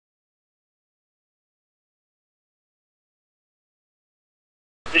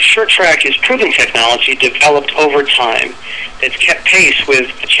The SureTrak is proven technology developed over time that's kept pace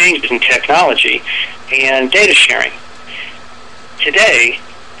with the changes in technology and data sharing. Today,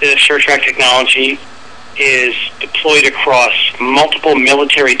 the SureTrak technology is deployed across multiple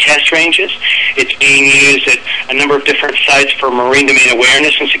military test ranges. It's being used at a number of different sites for marine domain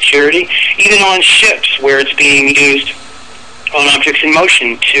awareness and security, even on ships where it's being used on objects in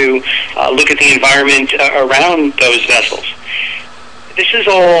motion to look at the environment around those vessels. This is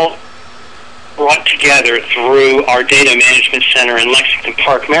all brought together through our data management center in Lexington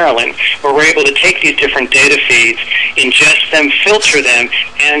Park, Maryland, where we're able to take these different data feeds, ingest them, filter them,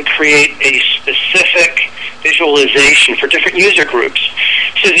 and create a specific visualization for different user groups.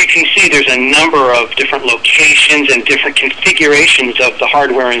 So as you can see, there's a number of different locations and different configurations of the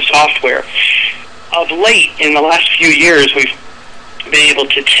hardware and software. Of late, in the last few years, we've been able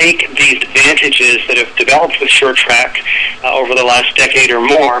to take these advantages that have developed with SureTrak over the last decade or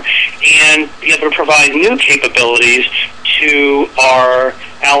more and be able to provide new capabilities to our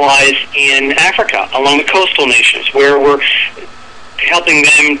allies in Africa, along the coastal nations, where we're helping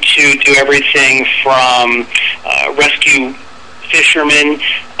them to do everything from rescue fishermen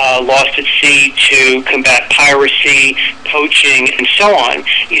lost at sea to combat piracy, poaching, and so on.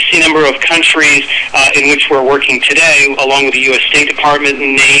 You see a number of countries in which we're working today, along with the U.S. State Department,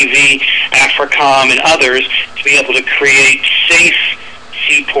 Navy, AFRICOM, and others, to be able to create safe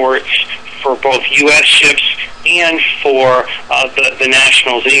seaports for both U.S. ships and for the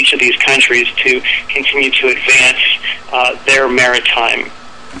nationals in each of these countries to continue to advance their maritime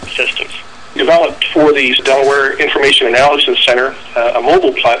systems. Developed for the Delaware Information Analysis Center a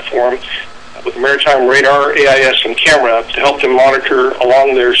mobile platform with maritime radar, AIS, and camera to help them monitor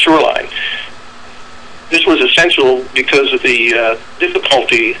along their shoreline. This was essential because of the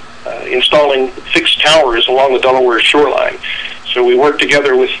difficulty installing fixed towers along the Delaware shoreline. So we worked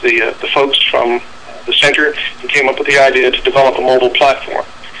together with the folks from the center and came up with the idea to develop a mobile platform.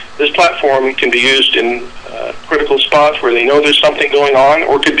 This platform can be used in critical spots where they know there's something going on,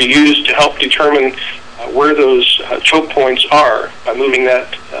 or could be used to help determine where those choke points are by moving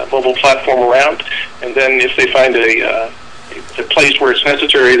that mobile platform around. And then if they find a place where it's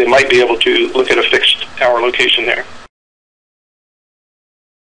necessary, they might be able to look at a fixed tower location there.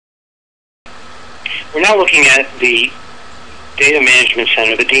 We're now looking at the Data Management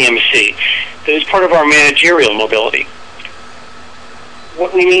Center, the DMC, that is part of our managerial mobility.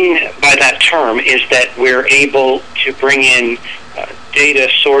 What we mean by that term is that we're able to bring in data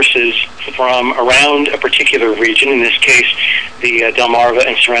sources from around a particular region, in this case the Delmarva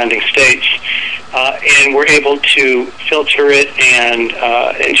and surrounding states, and we're able to filter it and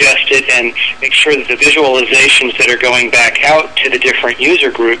ingest it and make sure that the visualizations that are going back out to the different user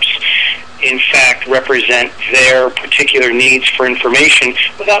groups in fact represent their particular needs for information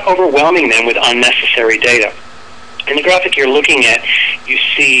without overwhelming them with unnecessary data. In the graphic you're looking at, you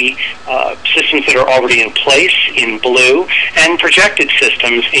see systems that are already in place in blue and projected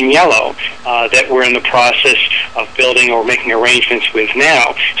systems in yellow that we're in the process of building or making arrangements with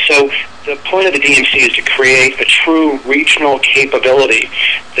now. So the point of the DMC is to create a true regional capability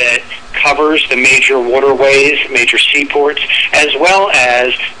that covers the major waterways, major seaports, as well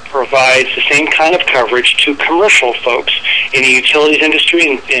as provides the same kind of coverage to commercial folks in the utilities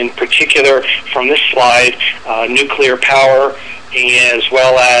industry, in particular from this slide, nuclear power, as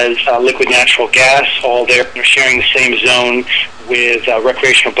well as liquid natural gas, all there sharing the same zone with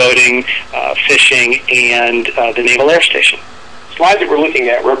recreational boating, fishing, and the Naval Air Station. The slide that we're looking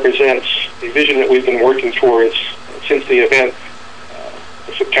at represents the vision that we've been working towards since the event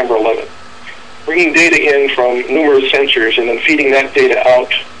of September 11th. Bringing data in from numerous sensors and then feeding that data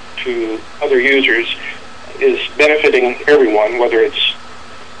out to other users is benefiting everyone, whether it's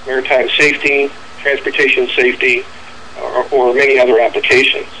maritime safety, transportation safety, or many other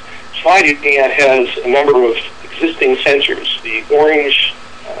applications. The slide you're looking at has a number of existing sensors. The orange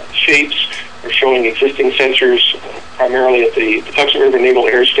shapes are showing existing sensors primarily at the Patuxent River Naval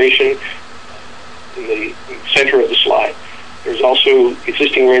Air Station in the center of the slide. There's also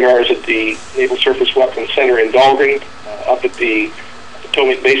existing radars at the Naval Surface Weapons Center in Dahlgren, up at the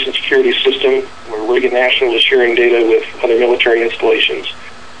Potomac Basin Security System, where Reagan National is sharing data with other military installations,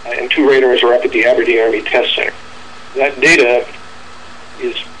 and 2 radars are up at the Aberdeen Army Test Center. That data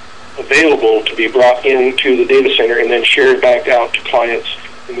is available to be brought into the data center and then shared back out to clients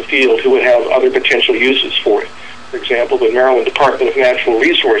in the field who would have other potential uses for it. For example, the Maryland Department of Natural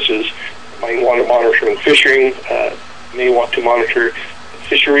Resources might want to monitor fishing, may want to monitor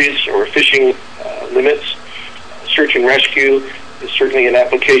fisheries or fishing limits. Search and rescue is certainly an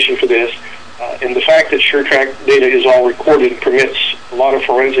application for this. And the fact that SureTrak data is all recorded permits a lot of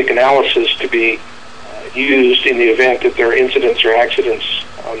forensic analysis to be used in the event that there are incidents or accidents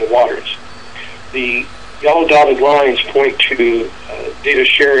on the waters. The yellow dotted lines point to data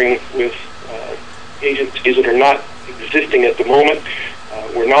sharing with agencies that are not existing at the moment.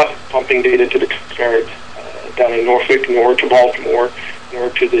 We're not pumping data to the Coast Guard down in Norfolk, nor to Baltimore, nor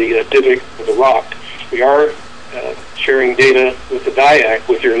to the Divic or the Rock. We are sharing data with the DIAC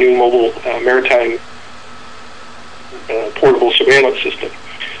with their new mobile maritime portable surveillance system.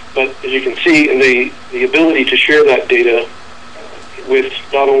 But as you can see, in the ability to share that data with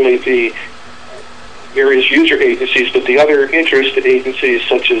not only the various user agencies, but the other interested agencies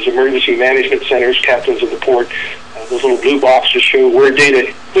such as emergency management centers, captains of the port, those little blue boxes show where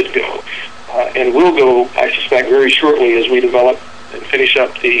data could go and will go, I suspect, very shortly as we develop and finish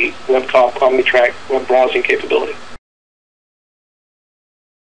up the WebCOP OmniTrack web browsing capability.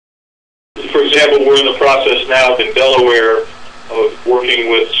 For example, we're in the process now in Delaware of working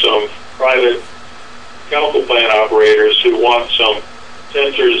with some private chemical plant operators who want some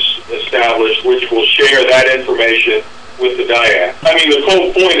sensors established which will share that information with the DIAC. I mean, the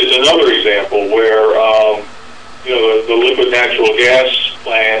Cove Point is another example where the liquid natural gas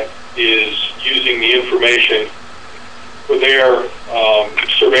plant is using the information for their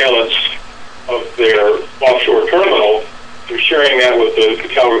surveillance of their offshore terminal. They're sharing that with the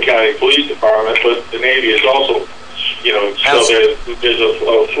Calvert County Police Department, but the Navy is also, so there's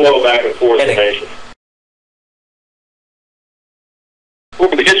a flow back and forth information.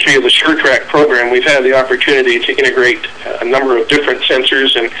 Over the history of the SureTrak program, we've had the opportunity to integrate a number of different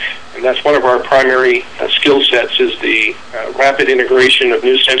sensors, and that's one of our primary skill sets is the rapid integration of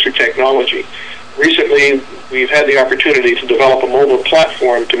new sensor technology. Recently, we've had the opportunity to develop a mobile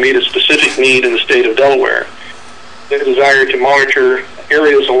platform to meet a specific need in the state of Delaware. The desire to monitor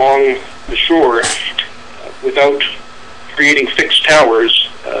areas along the shore without creating fixed towers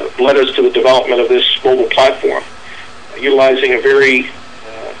led us to the development of this mobile platform, utilizing a very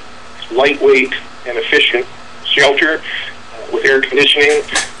lightweight and efficient shelter with air conditioning,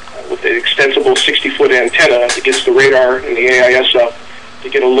 with an extensible 60-foot antenna that gets the radar and the AIS up to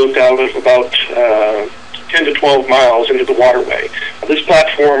get a look out of about 10 to 12 miles into the waterway. This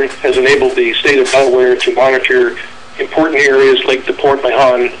platform has enabled the state of Delaware to monitor important areas like the Port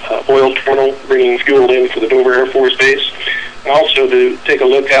Mahon oil terminal, bringing fuel in for the Dover Air Force Base, and also to take a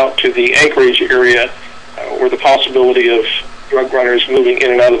look out to the Anchorage area where the possibility of drug runners moving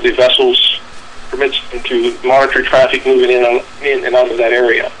in and out of the vessels permits them to monitor traffic moving in and out of that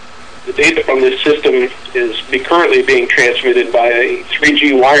area. The data from this system is currently being transmitted by a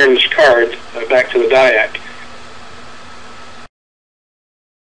 3G wireless card back to the DIAC.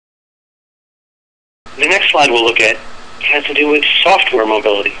 The next slide we'll look at has to do with software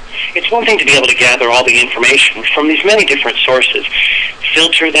mobility. It's one thing to be able to gather all the information from these many different sources,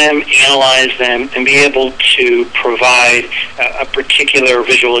 filter them, analyze them, and be able to provide a particular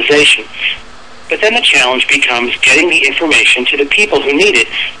visualization. But then the challenge becomes getting the information to the people who need it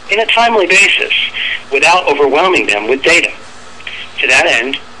in a timely basis without overwhelming them with data. To that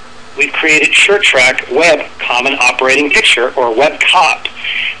end, we've created SureTrak Web Common Operating Picture, or WebCOP,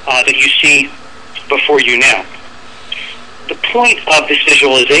 that you see before you now. The point of this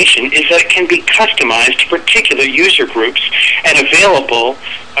visualization is that it can be customized to particular user groups and available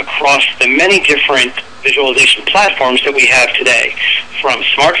across the many different visualization platforms that we have today, from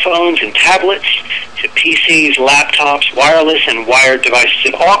smartphones and tablets to PCs, laptops, wireless and wired devices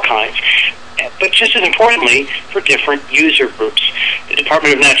of all kinds, but just as importantly, for different user groups. The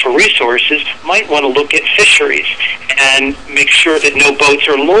Department of Natural Resources might want to look at fisheries and make sure that no boats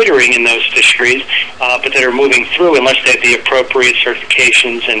are loitering in those fisheries, but that are moving through unless they have the appropriate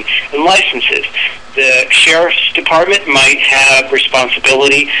certifications and licenses. The Sheriff's Department might have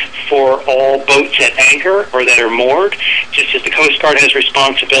responsibility for all boats at anchor or that are moored, just as the Coast Guard has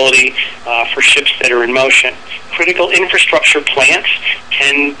responsibility for ships that are in motion. Critical infrastructure plants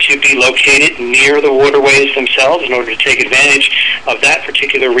tend to be located near the waterways themselves in order to take advantage of that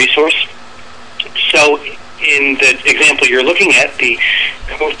particular resource. So in the example you're looking at, the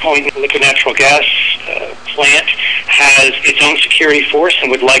Cove Point liquid natural gas plant has its own security force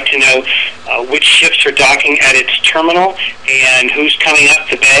and would like to know which ships are docking at its terminal and who's coming up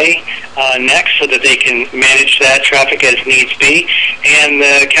the bay next so that they can manage that traffic as needs be. And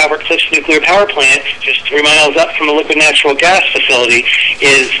the Calvert Cliffs nuclear power plant, just 3 miles up from the liquid natural gas facility,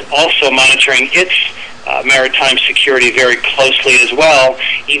 is also monitoring its maritime security very closely as well,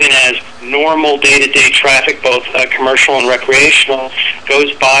 even as normal day-to-day traffic, both commercial and recreational,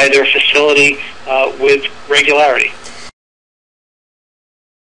 goes by their facility with regularity.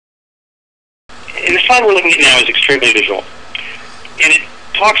 And the slide we're looking at now is extremely visual. And it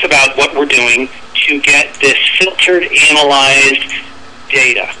talks about what we're doing to get this filtered, analyzed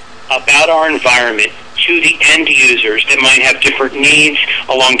data about our environment to the end users that might have different needs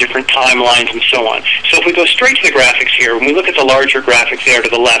along different timelines and so on. So if we go straight to the graphics here, when we look at the larger graphics there to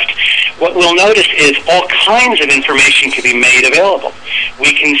the left, what we'll notice is all kinds of information can be made available.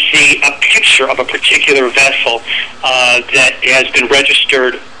 We can see a picture of a particular vessel that has been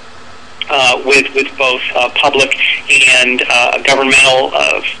registered with both public and governmental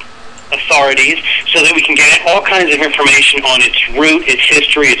authorities, so that we can get all kinds of information on its route, its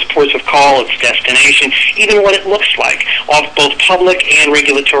history, its ports of call, its destination, even what it looks like, off both public and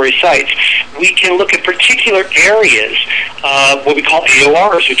regulatory sites. We can look at particular areas, what we call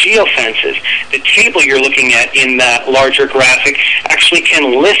AORs or geofences. The table you're looking at in that larger graphic actually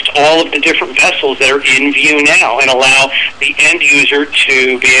can list all of the different vessels that are in view now and allow the end user to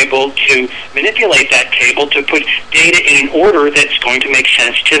be able to manipulate that table to put data in an order that's going to make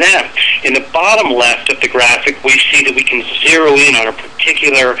sense to them. In the bottom left of the graphic, we see that we can zero in on a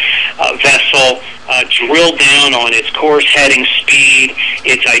particular vessel, drill down on its course, heading, speed,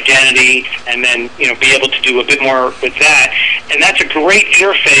 its identity, and then be able to do a bit more with that. And that's a great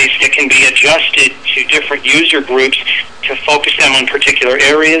interface that can be adjusted to different user groups to focus them on particular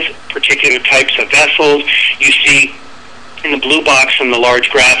areas, particular types of vessels. You see in the blue box in the large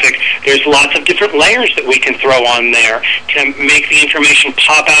graphic, there's lots of different layers that we can throw on there to make the information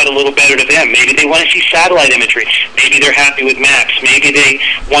pop out a little better to them. Maybe they want to see satellite imagery. Maybe they're happy with maps. Maybe they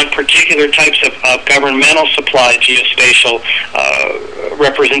want particular types of governmental supplied geospatial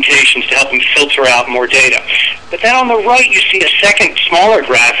representations to help them filter out more data. But then on the right, you see a second, smaller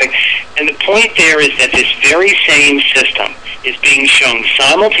graphic, and the point there is that this very same system is being shown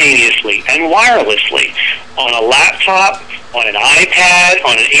simultaneously and wirelessly on a laptop, on an iPad,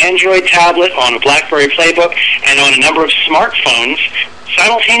 on an Android tablet, on a BlackBerry Playbook, and on a number of smartphones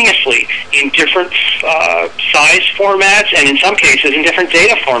simultaneously in different size formats and in some cases in different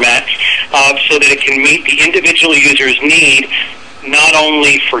data formats so that it can meet the individual user's need not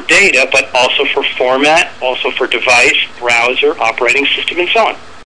only for data but also for format, also for device, browser, operating system, and so on.